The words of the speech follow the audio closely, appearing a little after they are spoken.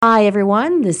Hi,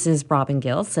 everyone. This is Robin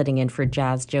Gill sitting in for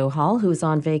Jazz Joe Hall, who's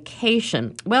on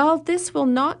vacation. Well, this will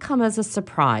not come as a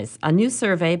surprise. A new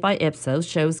survey by Ipsos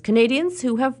shows Canadians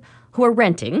who are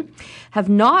renting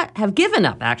have given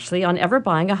up actually on ever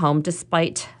buying a home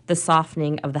despite the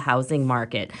softening of the housing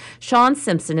market. Sean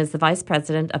Simpson is the Vice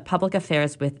President of Public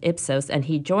Affairs with Ipsos, and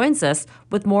he joins us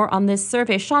with more on this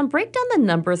survey. Sean, break down the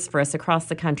numbers for us across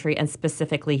the country and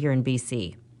specifically here in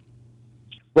BC.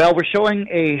 Well, we're showing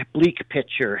a bleak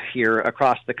picture here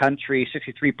across the country.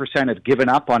 63% have given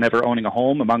up on ever owning a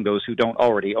home, among those who don't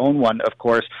already own one, of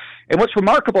course. And what's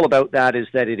remarkable about that is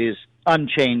that it is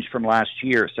unchanged from last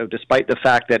year. So despite the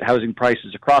fact that housing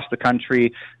prices across the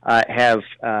country have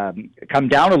come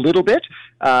down a little bit,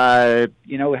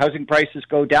 housing prices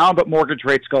go down, but mortgage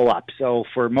rates go up. So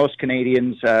for most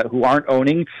Canadians who aren't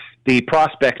owning, the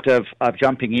prospect of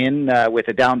jumping in with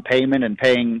a down payment and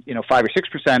paying 5 or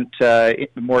 6%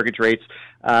 mortgage rates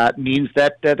means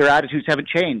that their attitudes haven't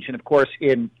changed. And of course,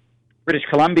 in British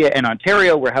Columbia and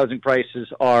Ontario, where housing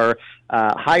prices are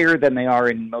higher than they are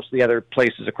in most of the other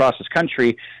places across this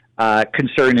country,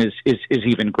 concern is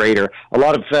even greater. A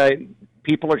lot of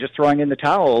people are just throwing in the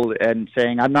towel and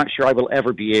saying, I'm not sure I will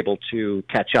ever be able to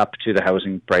catch up to the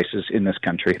housing prices in this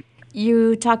country.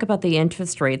 You talk about the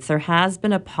interest rates. There has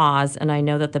been a pause, and I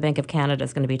know that the Bank of Canada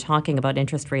is going to be talking about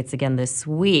interest rates again this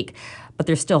week, but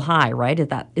they're still high, right?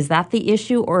 Is that the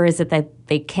issue, or is it that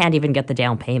they can't even get the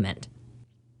down payment?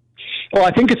 Well,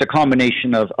 I think it's a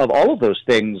combination of all of those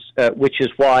things, which is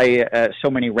why so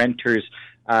many renters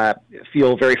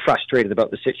feel very frustrated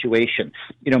about the situation.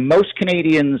 Most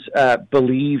Canadians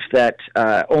believe that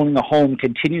owning a home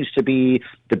continues to be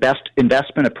the best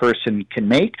investment a person can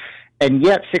make. And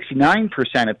yet 69%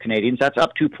 of Canadians, that's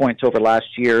up 2 points over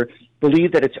last year,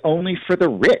 believe that it's only for the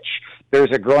rich.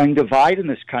 There's a growing divide in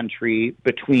this country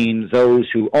between those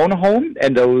who own a home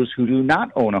and those who do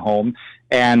not own a home.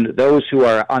 And those who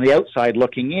are on the outside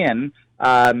looking in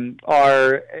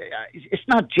it's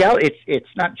not jealous.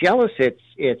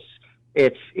 It's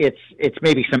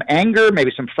maybe some anger,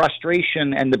 maybe some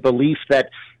frustration, and the belief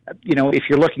that, if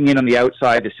you're looking in on the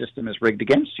outside, the system is rigged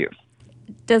against you.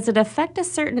 Does it affect a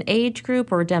certain age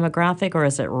group or demographic, or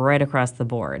is it right across the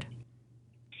board?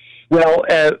 Well,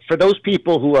 for those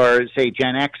people who are, say,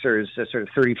 Gen Xers, sort of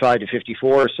 35 to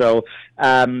 54 or so,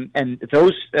 and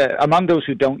those among those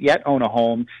who don't yet own a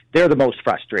home, they're the most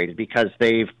frustrated because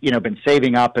they've been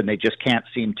saving up and they just can't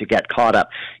seem to get caught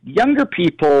up. Younger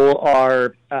people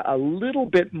are a little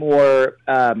bit more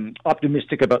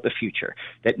optimistic about the future,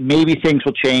 that maybe things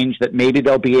will change, that maybe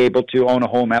they'll be able to own a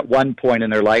home at one point in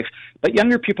their life. But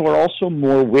younger people are also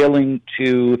more willing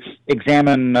to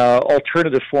examine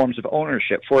alternative forms of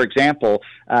ownership. For example,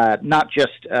 not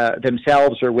just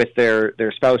themselves or with their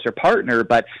spouse or partner,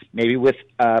 but maybe with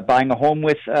buying a home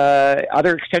with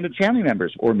other extended family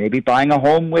members, or maybe buying a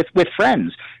home with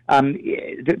friends.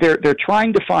 They're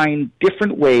trying to find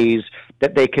different ways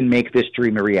that they can make this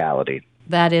dream a reality.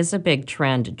 That is a big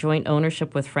trend, joint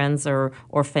ownership with friends or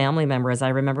family members. I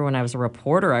remember when I was a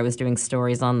reporter, I was doing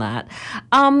stories on that.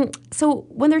 So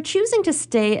when they're choosing to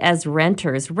stay as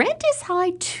renters, rent is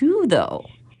high too, though.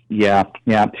 Yeah.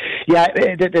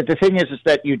 The thing is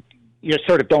that you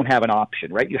sort of don't have an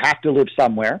option, right? You have to live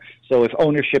somewhere. So if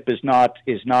ownership is not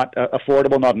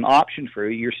affordable, not an option for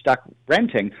you, you're stuck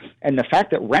renting. And the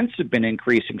fact that rents have been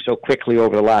increasing so quickly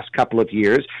over the last couple of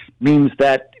years means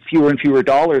that fewer and fewer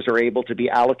dollars are able to be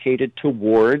allocated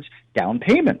towards down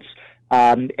payments.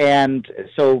 And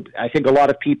so I think a lot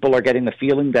of people are getting the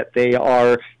feeling that they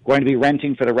are going to be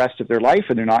renting for the rest of their life,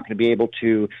 and they're not going to be able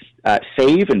to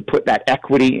save and put that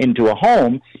equity into a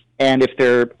home. And if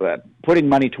they're putting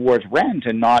money towards rent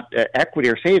and not equity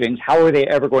or savings, how are they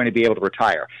ever going to be able to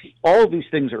retire? All of these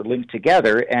things are linked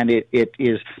together, and it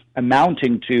is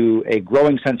amounting to a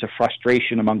growing sense of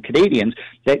frustration among Canadians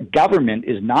that government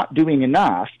is not doing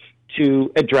enough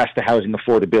to address the housing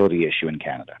affordability issue in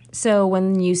Canada. So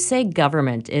when you say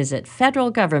government, is it federal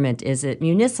government? Is it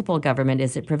municipal government?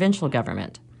 Is it provincial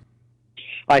government?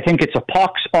 I think it's a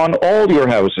pox on all your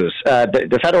houses.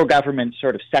 The federal government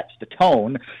sort of sets the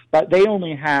tone, but they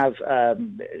only have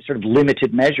sort of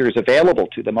limited measures available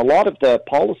to them. A lot of the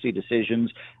policy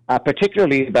decisions,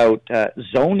 particularly about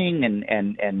zoning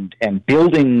and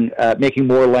building, making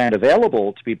more land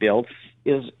available to be built,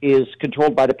 is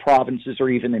controlled by the provinces or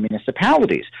even the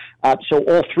municipalities. So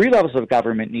all three levels of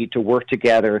government need to work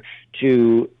together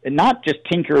to not just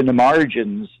tinker in the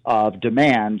margins of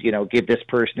demand, give this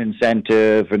person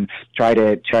incentive and try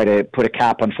to put a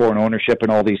cap on foreign ownership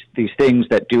and all these things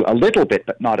that do a little bit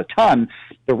but not a ton.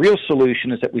 The real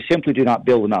solution is that we simply do not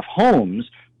build enough homes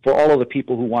for all of the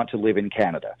people who want to live in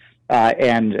Canada.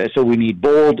 So we need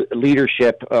bold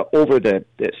leadership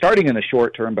starting in the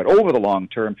short term, but over the long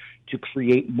term, to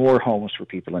create more homes for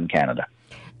people in Canada.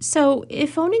 So,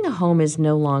 if owning a home is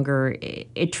no longer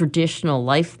a traditional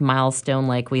life milestone,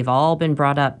 like we've all been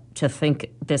brought up to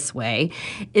think this way,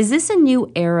 is this a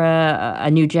new era, a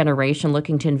new generation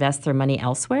looking to invest their money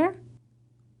elsewhere?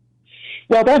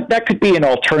 Well, that could be an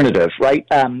alternative, right?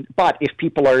 But if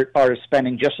people are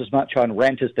spending just as much on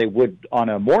rent as they would on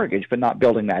a mortgage, but not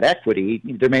building that equity,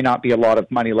 there may not be a lot of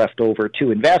money left over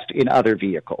to invest in other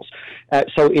vehicles.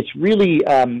 So it's really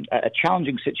a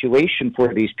challenging situation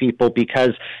for these people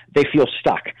because they feel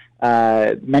stuck.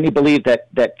 Many believe that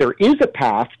there is a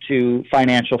path to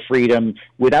financial freedom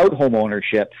without home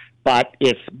ownership, but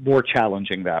it's more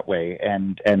challenging that way.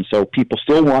 And so people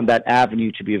still want that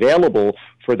avenue to be available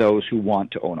for those who want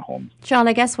to own a home. Sean,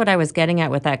 I guess what I was getting at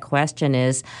with that question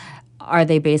is, are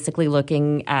they basically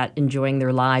looking at enjoying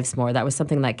their lives more? That was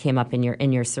something that came up in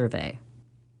your survey.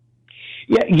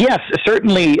 Yeah, yes,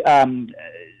 certainly.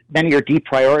 Many are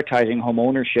deprioritizing home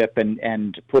ownership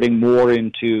and putting more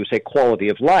into, say, quality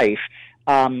of life.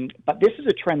 But this is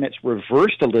a trend that's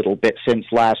reversed a little bit since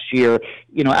last year.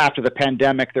 You know, after the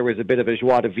pandemic, there was a bit of a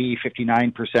joie de vivre.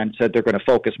 59% said they're going to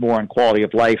focus more on quality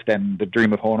of life than the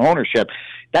dream of home ownership.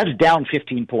 That's down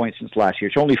 15 points since last year.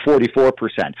 It's only 44%,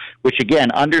 which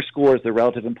again underscores the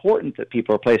relative importance that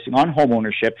people are placing on home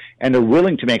ownership, and they're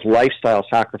willing to make lifestyle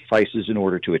sacrifices in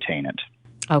order to attain it.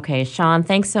 Okay, Sean,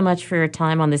 thanks so much for your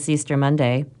time on this Easter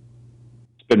Monday.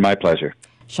 It's been my pleasure.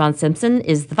 Sean Simpson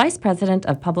is the Vice President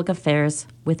of Public Affairs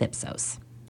with Ipsos.